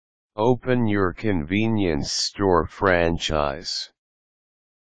Open your convenience store franchise.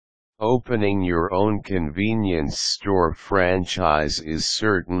 Opening your own convenience store franchise is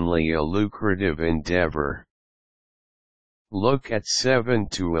certainly a lucrative endeavor. Look at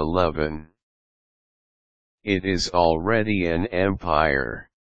 7-Eleven. It is already an empire.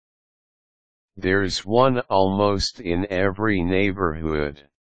 There's one almost in every neighborhood.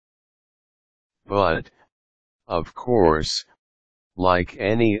 But, of course, like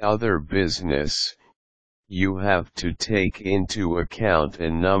any other business, you have to take into account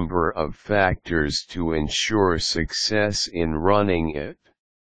a number of factors to ensure success in running it.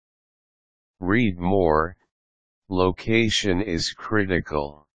 Read more. Location is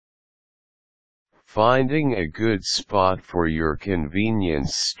critical. Finding a good spot for your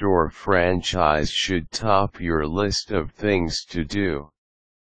convenience store franchise should top your list of things to do.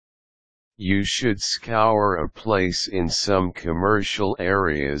 You should scour a place in some commercial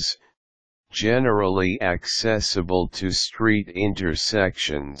areas, generally accessible to street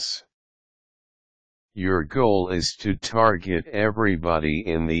intersections. Your goal is to target everybody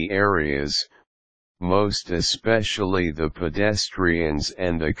in the areas, most especially the pedestrians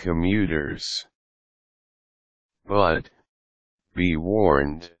and the commuters. But, be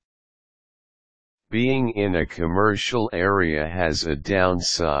warned. Being in a commercial area has a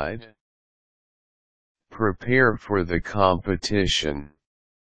downside. Prepare for the competition.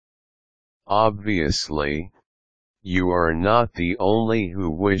 Obviously, you are not the only who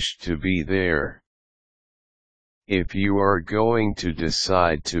wish to be there. If you are going to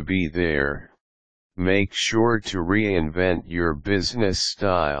decide to be there, make sure to reinvent your business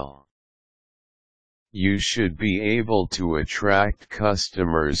style. You should be able to attract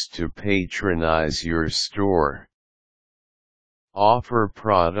customers to patronize your store. Offer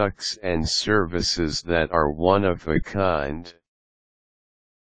products and services that are one of a kind.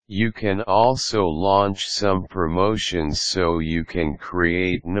 You can also launch some promotions so you can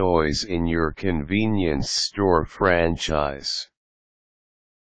create noise in your convenience store franchise.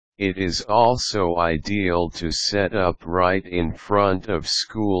 It is also ideal to set up right in front of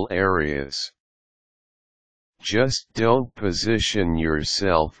school areas. Just don't position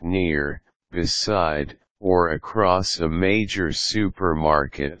yourself near, beside, or across a major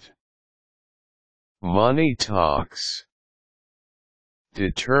supermarket. Money talks.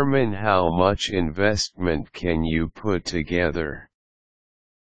 Determine how much investment can you put together.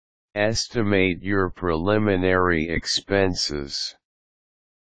 Estimate your preliminary expenses.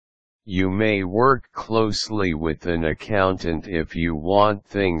 You may work closely with an accountant if you want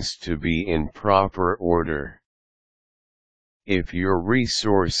things to be in proper order. If your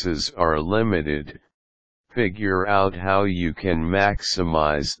resources are limited, figure out how you can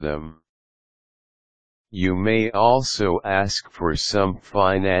maximize them. You may also ask for some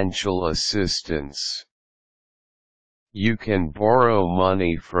financial assistance. You can borrow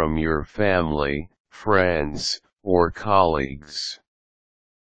money from your family, friends, or colleagues.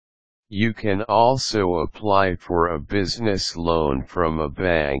 You can also apply for a business loan from a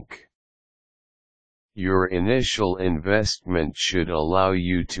bank. Your initial investment should allow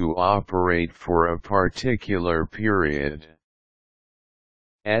you to operate for a particular period.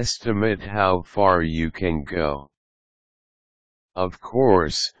 Estimate how far you can go. Of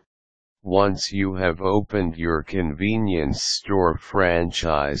course, once you have opened your convenience store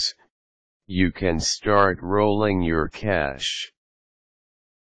franchise, you can start rolling your cash.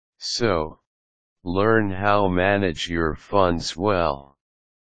 So, learn how to manage your funds well.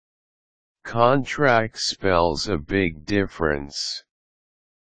 Contract spells a big difference.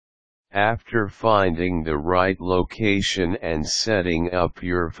 After finding the right location and setting up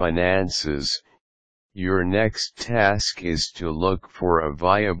your finances, your next task is to look for a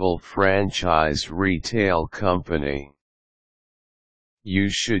viable franchise retail company. You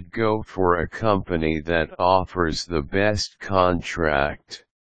should go for a company that offers the best contract.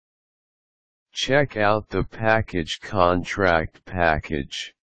 Check out the contract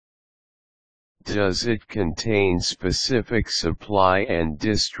package. Does it contain specific supply and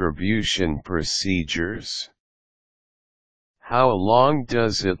distribution procedures? How long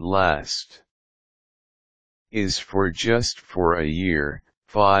does it last? Is just for a year,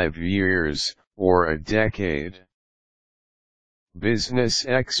 5 years, or a decade? Business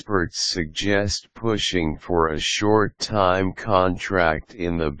experts suggest pushing for a short-time contract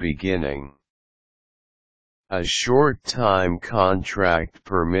in the beginning. A short-time contract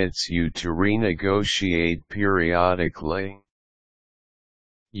permits you to renegotiate periodically.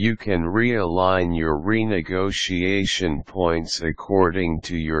 You can realign your renegotiation points according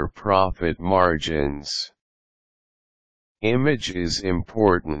to your profit margins. Image is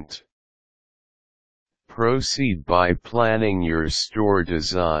important. Proceed by planning your store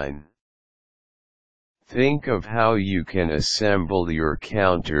design. Think of how you can assemble your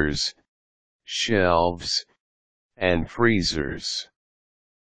counters, shelves, and freezers.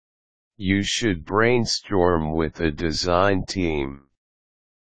 You should brainstorm with a design team.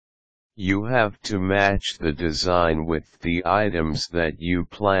 You have to match the design with the items that you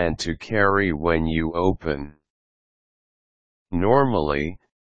plan to carry when you open. Normally,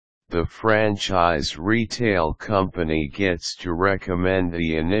 the franchise retail company gets to recommend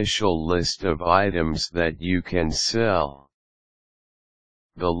the initial list of items that you can sell.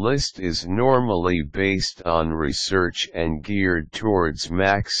 The list is normally based on research and geared towards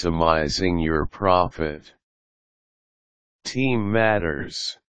maximizing your profit. Team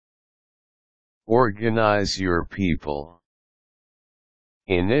matters. Organize your people.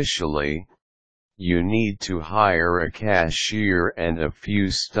 Initially, you need to hire a cashier and a few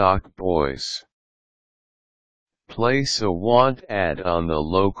stock boys. Place a want ad on the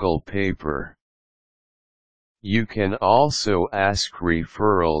local paper. You can also ask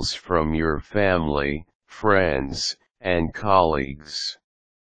referrals from your family, friends, and colleagues.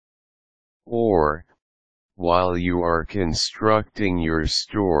 Or, while you are constructing your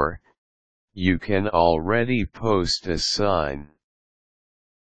store, you can already post a sign.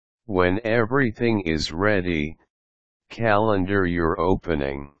 When everything is ready, calendar your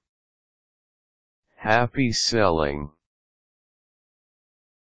opening. Happy selling!